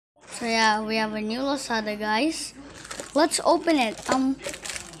So yeah, we have a new Lazada, guys. Let's open it.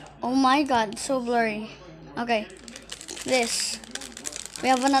 Oh my god, it's so blurry. Okay, this. We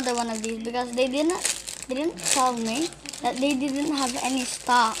have another one of these because they didn't tell me that they didn't have any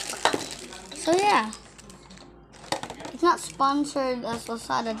stock. So yeah, it's not sponsored as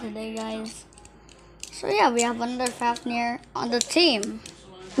Lazada today, guys. So yeah, we have another Fafnir on the team.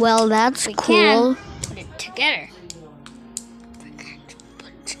 Well, that's cool. Put it together.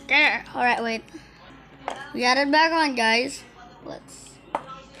 All right, wait. We got it back on, guys. Let's.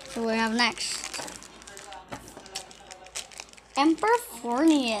 So we have next Emperor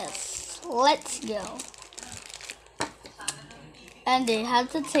Fornius. Let's go. And they had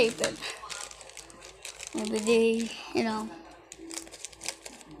to tape it. Maybe they,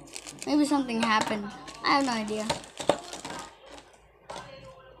 maybe something happened. I have no idea.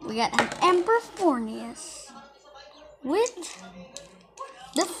 We got an Emperor Fornius with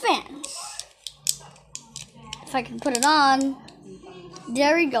defense. If I can put it on,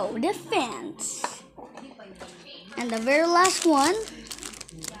 there we go, defense. And the very last one,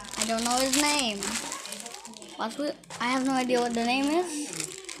 I don't know his name. I have no idea what the name is.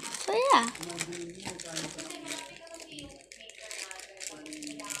 So yeah.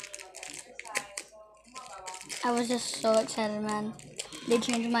 I was just so excited, man. They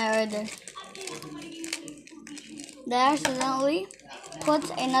changed my order. They accidentally put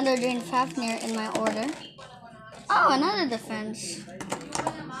another Drain Fafnir in my order. Oh, another defense.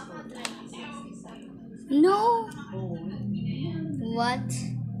 No. What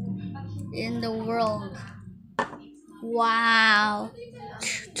in the world? Wow.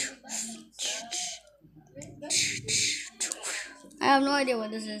 I have no idea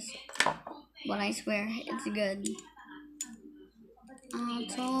what this is, but I swear it's good. I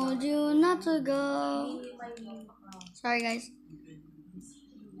told you not to go. Sorry, guys.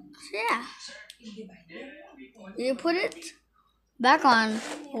 So yeah, you put it back on.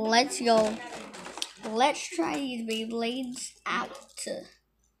 Let's go. Let's try these Beyblades out.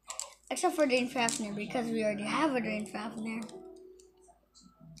 Except for Drain Fafnir, because we already have a Drain Fafnir.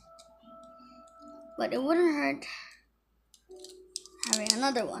 But it wouldn't hurt having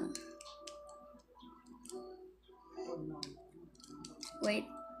another one. Wait.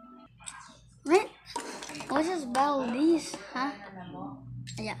 Right? Let's just battle these, huh?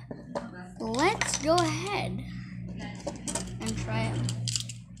 Yeah. Let's go ahead and try it.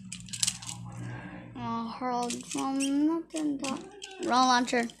 Hurled from nothing to wrong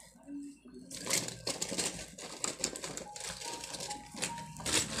launcher.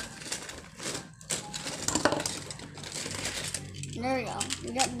 There we go.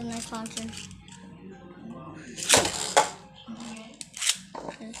 We got the nice launcher.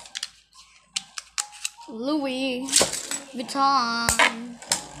 Louis Vuitton.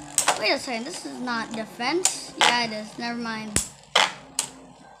 Wait a second, this is not defense. Yeah, it is. Never mind.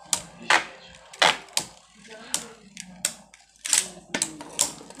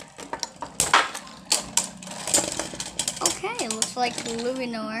 Okay, looks like Louis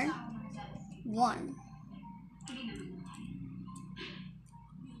Noir won.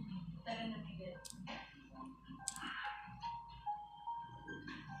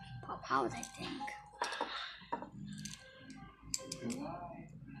 Pop out, I think.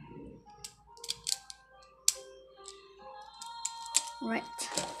 Right.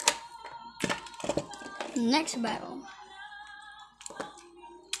 Next battle.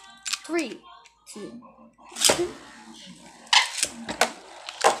 3, 2, 1.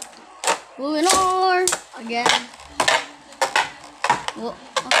 Moving on again. Well,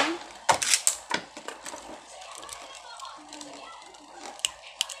 okay.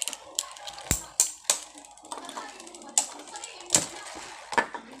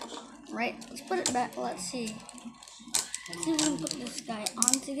 Right, let's put it back. Let's see. Let's see if we can put this guy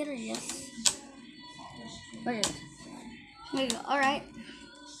on together. Yes. Where is it? There you go. Alright.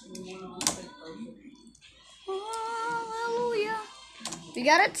 Hallelujah. We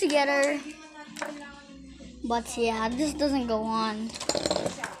got it together. But yeah, this doesn't go on.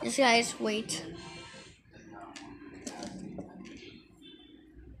 This guy's wait.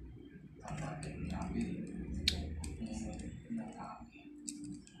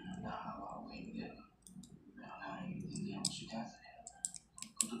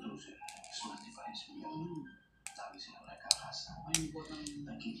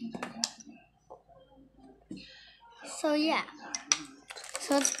 So yeah.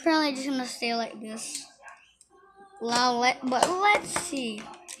 So it's apparently just gonna stay like this. But let's see.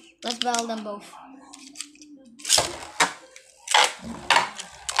 Let's battle them both.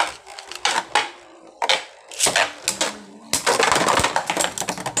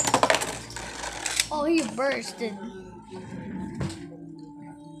 he bursted.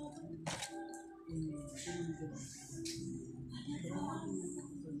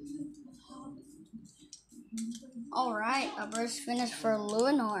 Alright, a burst finish for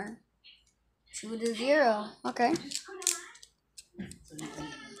Luinor. 2-0. Okay.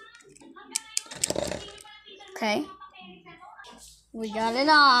 Okay. We got it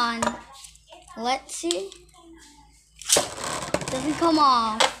on. Let's see. Doesn't come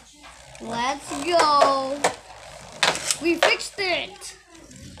off. Let's go. We fixed it.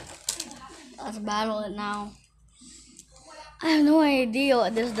 Let's battle it now. I have no idea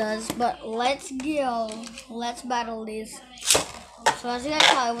what this does, but let's go. Let's battle this. So as you guys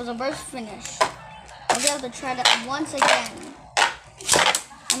saw, it was a burst finish. We have to try that once again.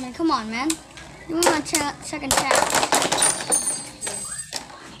 I mean, come on, man. Give me my second chance.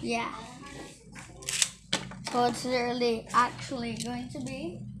 Yeah. So it's literally actually going to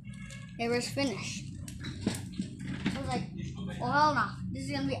be a burst finish. I was like, well, hell no. This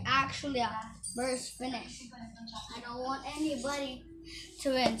is going to be actually a burst finish. I don't want anybody to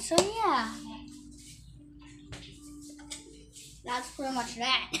win. So yeah. That's pretty much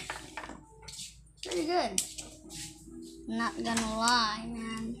that. Pretty good. Not gonna lie,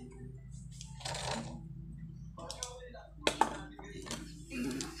 man.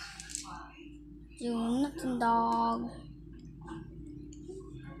 Do nothing, dog.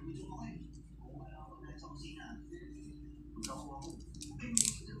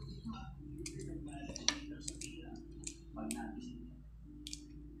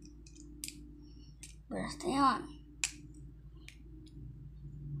 Better stay on.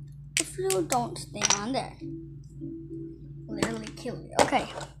 If you don't stay on there, literally kill you. Okay.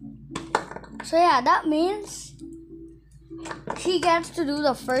 So yeah, that means he gets to do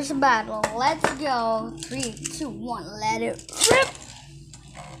the first battle. Let's go. 3, 2, 1. Let it rip.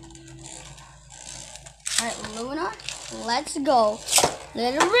 Alright, Luinor. Let's go.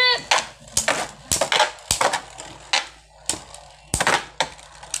 Let it rip.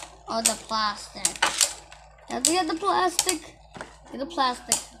 Oh, the plastic. Have to get the plastic. Get the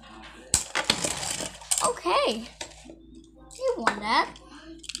plastic. Okay. You won that.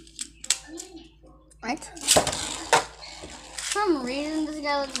 Right? For some reason, this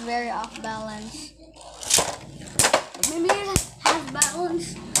guy looks very off balance. Maybe he has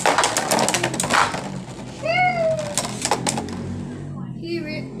balance. He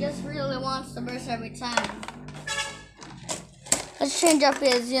just really wants to burst every time. Let's change up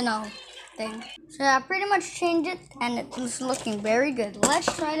his, thing. So I pretty much changed it, and it's looking very good. Let's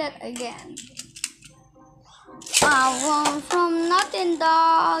try that again. I want from nothing,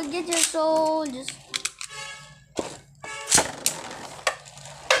 dog. Get your soul. Just.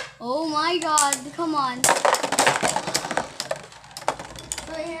 Oh my God! Come on.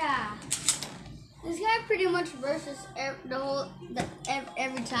 So yeah, this guy pretty much bursts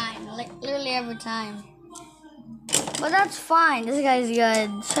every time, like literally every time. But that's fine. This guy's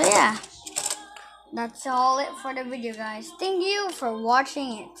good. So yeah, that's all it for the video, guys. Thank you for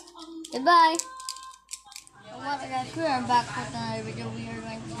watching it. Goodbye. What's up, guys? We are back with another video. We are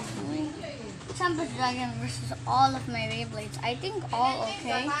going to be doing Tempest Dragon versus all of my Beyblades. I think all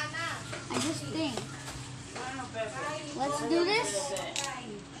okay. I just think. Let's do this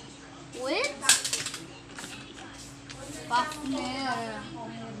with Fafnir.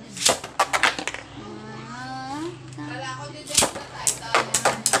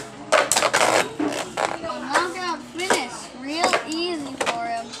 I'm not gonna finish. Real easy for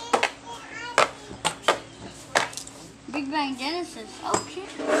him. Big Bang Genesis. Okay.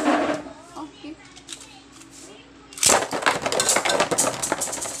 Okay.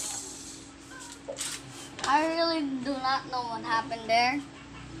 I really do not know what happened there.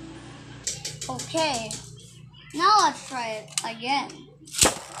 Okay. Now let's try it again.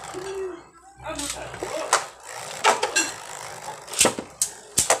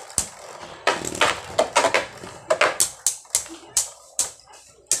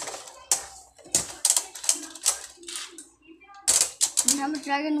 Tempest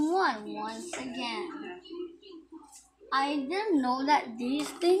Dragon won once again. I didn't know that these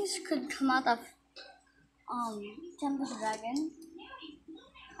things could come out of Tempest Dragon.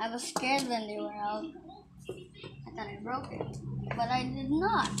 I was scared when they were out. I thought I broke it, but I did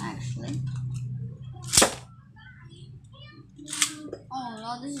not actually. Oh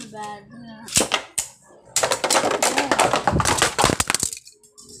no, this is bad.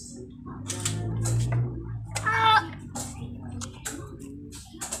 Ah!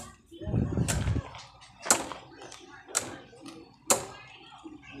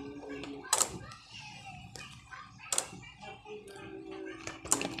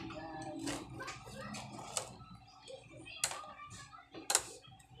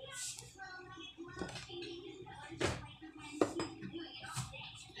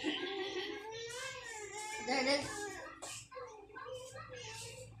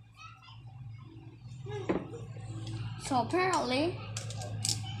 So apparently,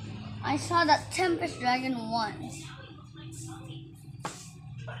 I saw that Tempest Dragon once.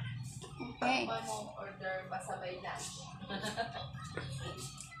 Okay. Order pasabay lunch.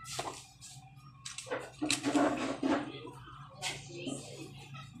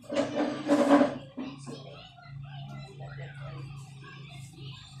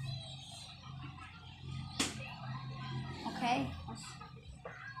 Okay.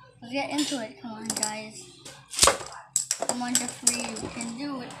 Let's get into it. Come on, guys. Come on, Jeffrey. You can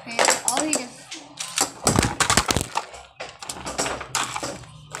do it, man. Oh, he just